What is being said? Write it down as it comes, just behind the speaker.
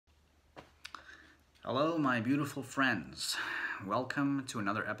Hello, my beautiful friends. Welcome to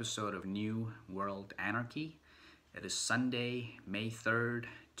another episode of New World Anarchy. It is Sunday, May 3rd,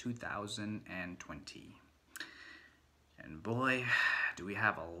 2020. And boy, do we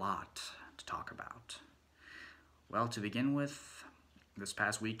have a lot to talk about. Well, to begin with, this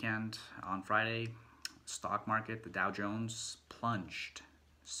past weekend on Friday, stock market, the Dow Jones plunged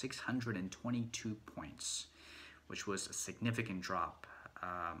 622 points, which was a significant drop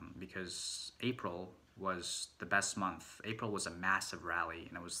because April was the best month. April was a massive rally,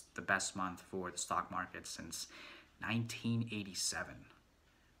 and it was the best month for the stock market since 1987,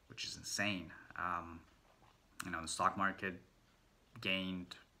 which is insane. The stock market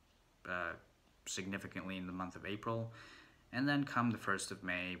gained significantly in the month of April, and then come the 1st of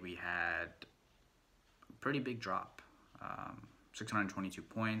May, we had a pretty big drop, 622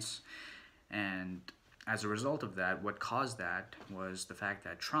 points, and as a result of that, what caused that was the fact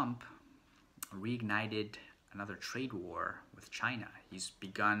that Trump reignited another trade war with China. He's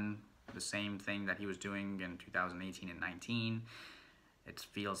begun the same thing that he was doing in 2018 and 19. It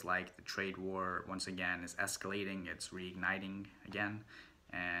feels like the trade war once again is escalating, it's reigniting again,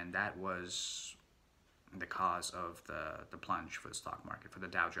 and that was the cause of the plunge for the stock market, for the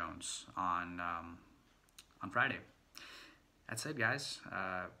Dow Jones on Friday. That's it, guys.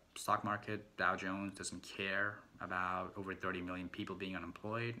 Stock market, Dow Jones doesn't care about over 30 million people being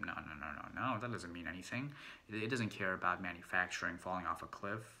unemployed. No, that doesn't mean anything. It doesn't care about manufacturing falling off a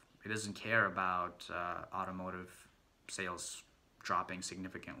cliff. It doesn't care about automotive sales dropping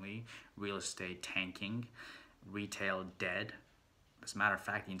significantly, real estate tanking, retail dead. As a matter of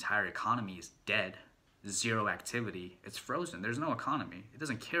fact, the entire economy is dead. Zero activity. It's frozen. There's no economy. It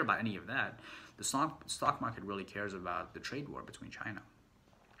doesn't care about any of that. The stock market really cares about the trade war between China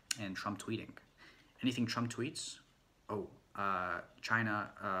and Trump tweeting. Anything Trump tweets, China,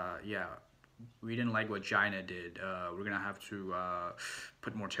 yeah, we didn't like what China did. We're gonna have to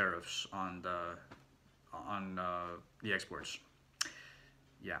put more tariffs on the exports.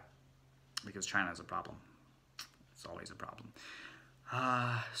 Yeah, because China is a problem. It's always a problem.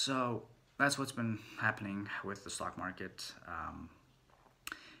 So that's what's been happening with the stock market.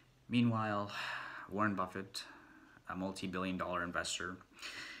 Meanwhile, Warren Buffett, a multi-billion-dollar investor,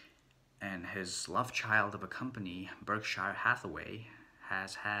 and his love child of a company, Berkshire Hathaway,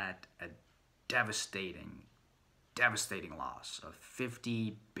 has had a devastating loss of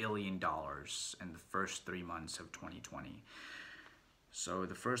 $50 billion in the first 3 months of 2020. So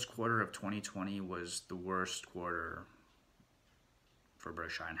the first quarter of 2020 was the worst quarter for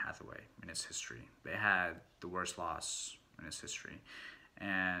Berkshire Hathaway in its history. They had the worst loss in its history.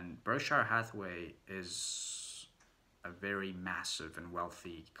 And Berkshire Hathaway is a very massive and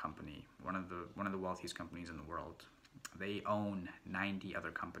wealthy company, one of the wealthiest companies in the world. They own 90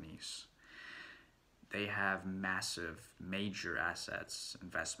 other companies. They have massive, major assets,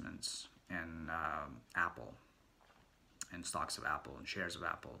 investments in Apple, and stocks of Apple, and shares of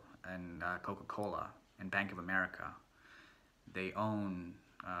Apple, and Coca-Cola, and Bank of America. They own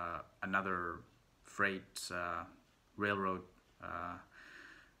another freight railroad.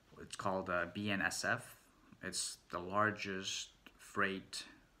 It's called BNSF. It's the largest freight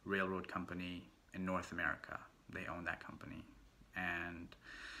railroad company in North America. They own that company, and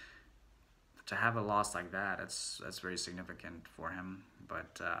to have a loss like that, that's very significant for him.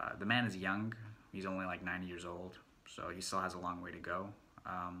 But the man is young. He's only like 90 years old, so he still has a long way to go.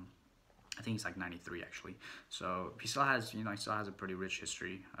 I think he's like 93 actually. So he still has, he still has a pretty rich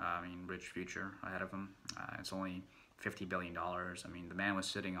history. Rich future ahead of him. It's only $50 billion. The man was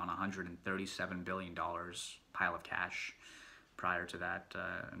sitting on $137 billion pile of cash prior to that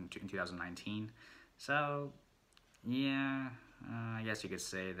in 2019. So, yeah, I guess you could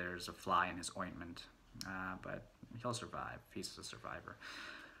say there's a fly in his ointment, but he'll survive. He's a survivor.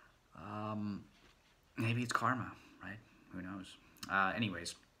 Maybe it's karma, right? Who knows?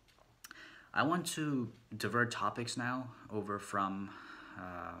 Anyways, I want to divert topics now over from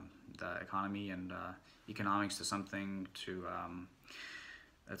the economy and economics to something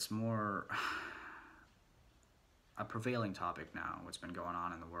that's more a prevailing topic now, what's been going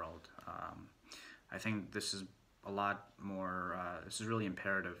on in the world. I think this is a lot more, this is really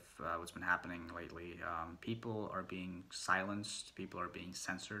imperative, what's been happening lately. People are being silenced, people are being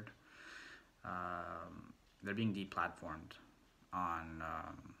censored, they're being deplatformed on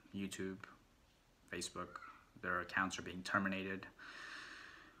YouTube, Facebook. Their accounts are being terminated,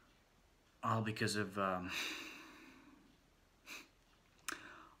 all because of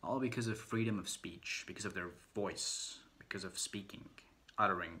freedom of speech, because of their voice, because of speaking,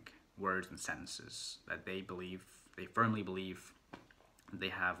 uttering words and sentences that they firmly believe they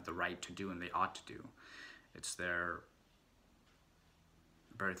have the right to do and they ought to do. It's their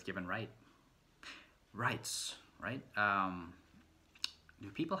birth-given right. Rights, right? Do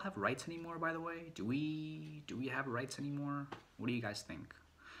people have rights anymore, by the way? Do we have rights anymore? What do you guys think?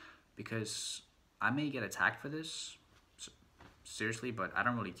 Because I may get attacked for this, seriously, but I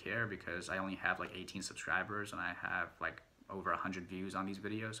don't really care because I only have like 18 subscribers and I have like over 100 views on these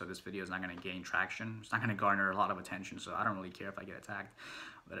videos, so this video is not going to gain traction. It's not going to garner a lot of attention, so I don't really care if I get attacked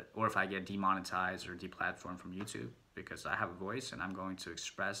or if I get demonetized or deplatformed from YouTube, because I have a voice and I'm going to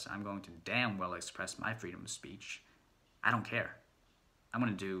damn well express my freedom of speech. I don't care. I'm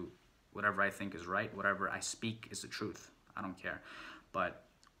going to do whatever I think is right. Whatever I speak is the truth. I don't care. But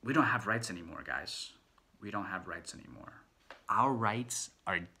we don't have rights anymore, guys. We don't have rights anymore. Our rights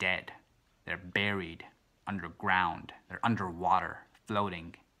are dead. They're buried underground. They're underwater,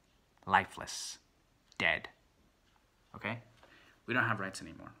 floating, lifeless, dead. Okay? We don't have rights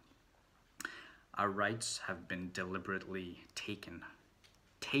anymore. Our rights have been deliberately taken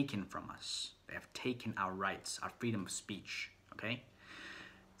from us. They have taken our rights, our freedom of speech. Okay?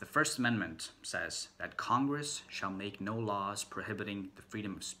 The First Amendment says that Congress shall make no laws prohibiting the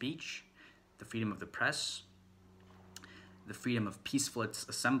freedom of speech, the freedom of the press, the freedom of peaceful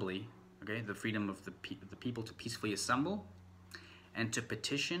assembly, okay, the freedom of the people to peacefully assemble, and to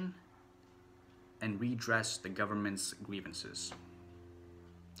petition and redress the government's grievances.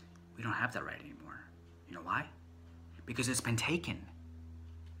 We don't have that right anymore. You know why? Because it's been taken.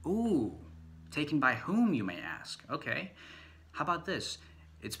 Ooh, taken by whom, you may ask? Okay, how about this?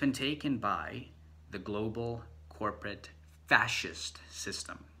 It's been taken by the global corporate fascist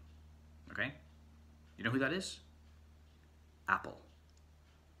system. Okay? You know who that is? Apple,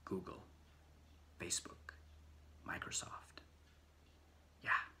 Google, Facebook, Microsoft. Yeah,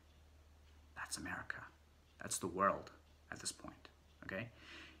 that's America. That's the world at this point. Okay?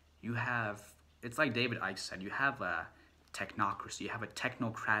 You have, it's like David Icke said, you have a technocracy, you have a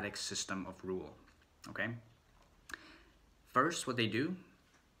technocratic system of rule. Okay? First, what they do,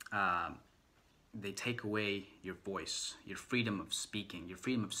 they take away your voice, your freedom of speaking, your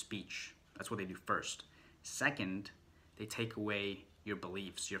freedom of speech. That's what they do first. Second, they take away your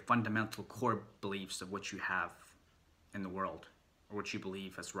beliefs, your fundamental core beliefs of what you have in the world, or what you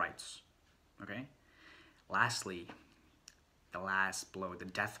believe as rights. Okay? Lastly, the last blow, the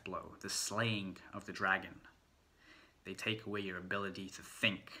death blow, the slaying of the dragon. They take away your ability to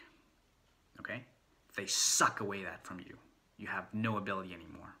think. Okay? They suck away that from you. You have no ability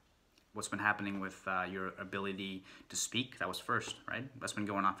anymore. What's been happening with your ability to speak? That was first, right? That's been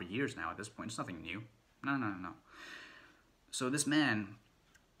going on for years now at this point. It's nothing new. No. So this man,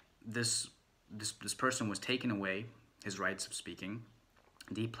 this person was taken away his rights of speaking,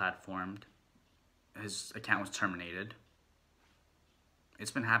 deplatformed, his account was terminated.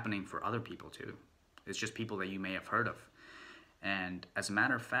 It's been happening for other people too. It's just people that you may have heard of. And as a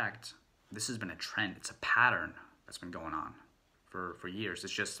matter of fact, this has been a trend. It's a pattern that's been going on for years.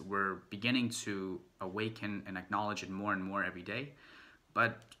 It's just we're beginning to awaken and acknowledge it more and more every day.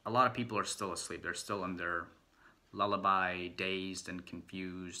 But a lot of people are still asleep. They're still in their lullaby, dazed and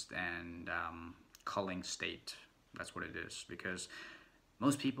confused and culling state. That's what it is. Because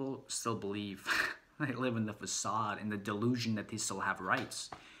most people still believe they live in the facade, in the delusion that they still have rights.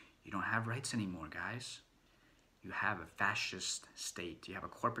 You don't have rights anymore, guys. You have a fascist state. You have a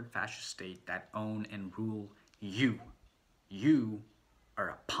corporate fascist state that own and rule you. You are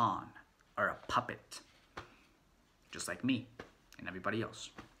a pawn, or a puppet, just like me and everybody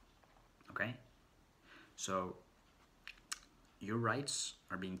else. Okay? So your rights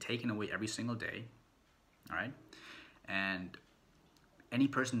are being taken away every single day. All right? And any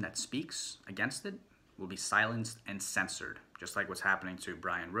person that speaks against it will be silenced and censored, just like what's happening to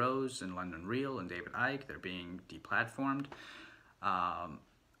Brian Rose and London Real and David Icke. They're being deplatformed.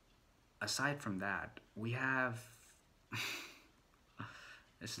 Aside from that, we have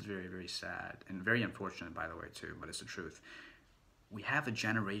this is very, very sad and very unfortunate, by the way, too, but it's the truth. We have a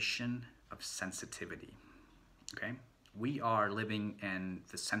generation of sensitivity, okay? We are living in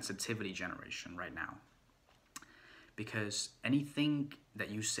the sensitivity generation right now, because anything that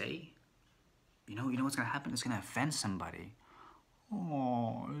you say, you know what's going to happen? It's going to offend somebody.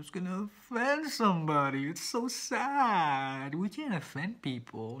 Oh, it's going to offend somebody. It's so sad. We can't offend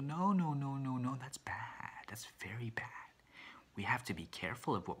people. No. That's bad. That's very bad. We have to be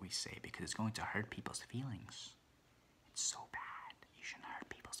careful of what we say because it's going to hurt people's feelings. It's so bad. You shouldn't hurt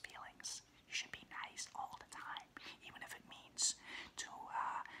people's feelings. You should be nice all the time, even if it means to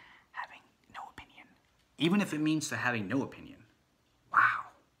having no opinion. Even if it means to having no opinion. Wow.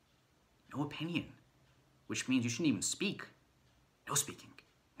 No opinion. Which means you shouldn't even speak. No speaking.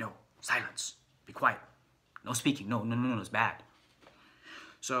 No. Silence. Be quiet. No speaking. No, no, no, no, it's bad.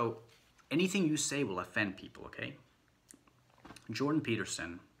 So anything you say will offend people, okay? Jordan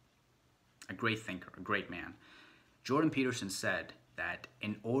Peterson, a great thinker, a great man. Jordan Peterson said that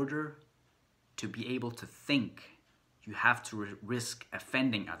in order to be able to think, you have to risk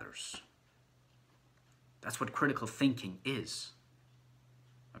offending others. That's what critical thinking is.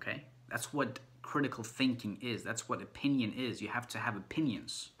 Okay? That's what critical thinking is. That's what opinion is. You have to have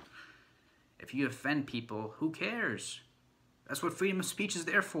opinions. If you offend people, who cares? That's what freedom of speech is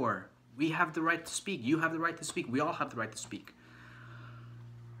there for. We have the right to speak. You have the right to speak. We all have the right to speak.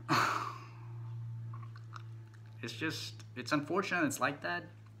 It's unfortunate it's like that.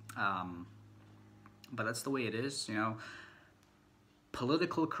 But that's the way it is, you know.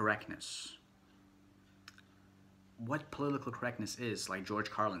 Political correctness. What political correctness is, like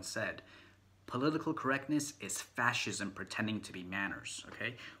George Carlin said, political correctness is fascism pretending to be manners,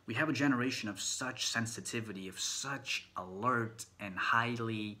 okay? We have a generation of such sensitivity, of such alert and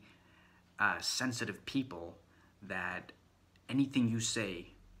highly sensitive people that anything you say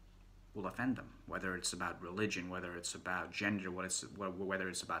will offend them, whether it's about religion, whether it's about gender, whether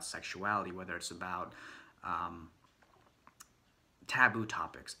it's about sexuality, whether it's about taboo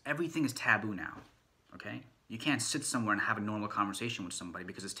topics. Everything is taboo now, okay? You can't sit somewhere and have a normal conversation with somebody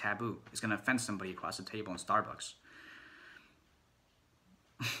because it's taboo. It's going to offend somebody across the table in Starbucks.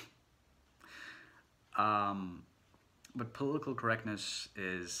 But political correctness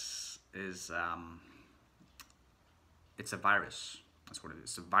is it's a virus. That's what it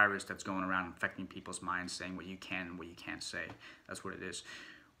is. It's a virus that's going around infecting people's minds, saying what you can and what you can't say. That's what it is.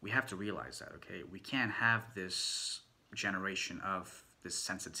 We have to realize that, okay? We can't have this generation of this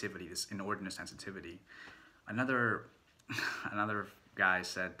sensitivity, this inordinate sensitivity. Another guy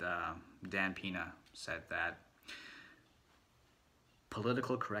said, Dan Pena said that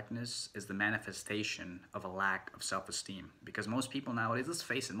political correctness is the manifestation of a lack of self-esteem. Because most people nowadays, let's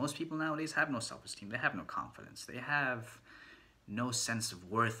face it, most people nowadays have no self-esteem. They have no confidence. They have no sense of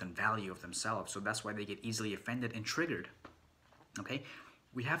worth and value of themselves. So that's why they get easily offended and triggered. Okay?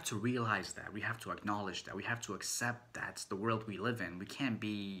 We have to realize that. We have to acknowledge that. We have to accept that's the world we live in. We can't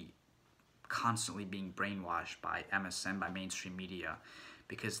be constantly being brainwashed by MSM, by mainstream media,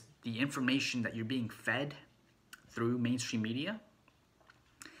 because the information that you're being fed through mainstream media,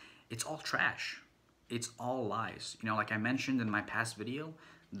 it's all trash. It's all lies. You know, like I mentioned in my past video,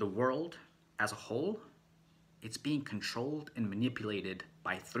 the world as a whole, it's being controlled and manipulated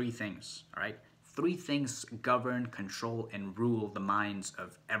by three things, all right? Three things govern, control, and rule the minds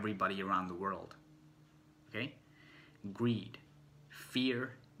of everybody around the world, okay? Greed,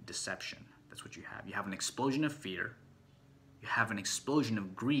 fear, deception. That's what you have. You have an explosion of fear, you have an explosion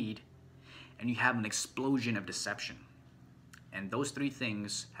of greed, and you have an explosion of deception. And those three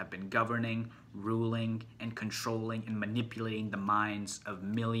things have been governing, ruling, and controlling and manipulating the minds of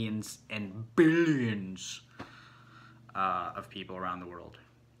millions and billions of people around the world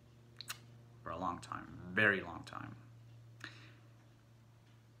for a long time, very long time.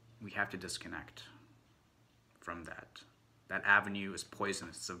 We have to disconnect from that. That avenue is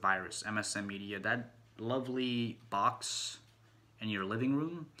poisonous. It's a virus. MSM media, that lovely box in your living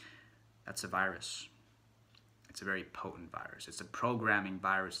room, that's a virus. It's a very potent virus. It's a programming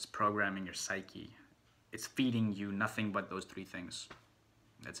virus. It's programming your psyche. It's feeding you nothing but those three things.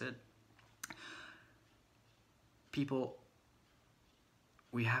 That's it. People,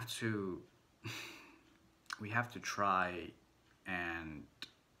 we have to try and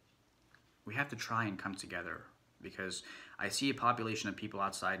come together, because I see a population of people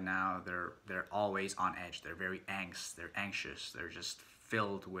outside now. They're always on edge. They're very they're anxious. They're just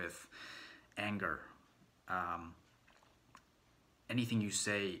filled with anger. Anything you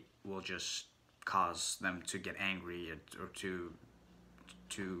say will just cause them to get angry or to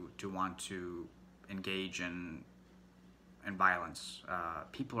want to engage in violence.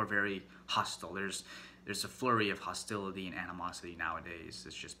 People are very hostile. There's a flurry of hostility and animosity nowadays.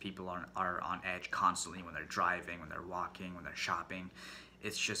 It's just people are on edge constantly when they're driving, when they're walking, when they're shopping.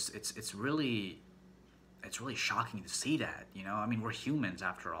 It's just it's really shocking to see that, you know? I mean, we're humans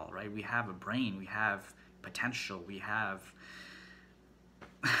after all, right? We have a brain, we have potential, we have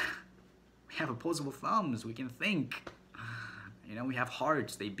opposable thumbs, we can think. You know, we have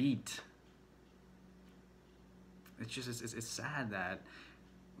hearts, they beat. It's just it's sad that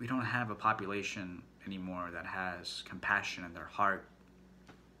we don't have a population anymore that has compassion in their heart,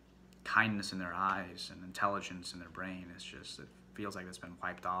 kindness in their eyes, and intelligence in their brain. It feels like it's been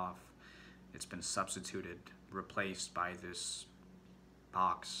wiped off. It's been substituted, replaced by this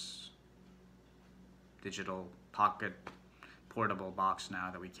box, digital pocket portable box now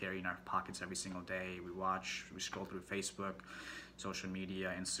that we carry in our pockets every single day. We watch, we scroll through Facebook, social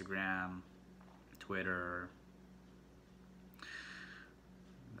media, Instagram, Twitter.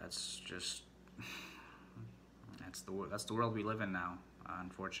 That's just that's the world we live in now,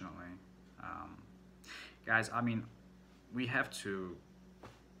 unfortunately. Guys, I mean, we have to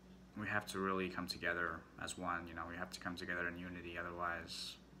really come together as one. You know, we have to come together in unity.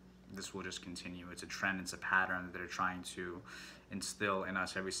 Otherwise, this will just continue. It's a trend. It's a pattern that they're trying to instill in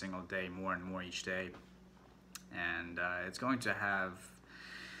us every single day, more and more each day, and it's going to have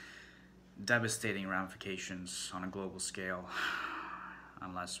devastating ramifications on a global scale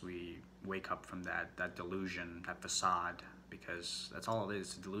unless we wake up from that delusion, that facade, because that's all it is.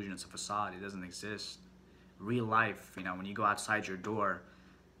 It's a delusion. It's a facade. It doesn't exist. Real life, you know, when you go outside your door,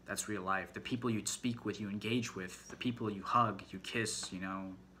 that's real life. The people you speak with, you engage with, the people you hug, you kiss, you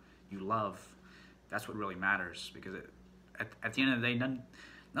know, you love, that's what really matters. Because at the end of the day, none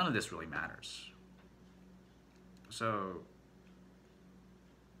of this really matters. So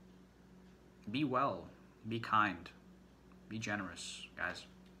be well, be kind, be generous, guys.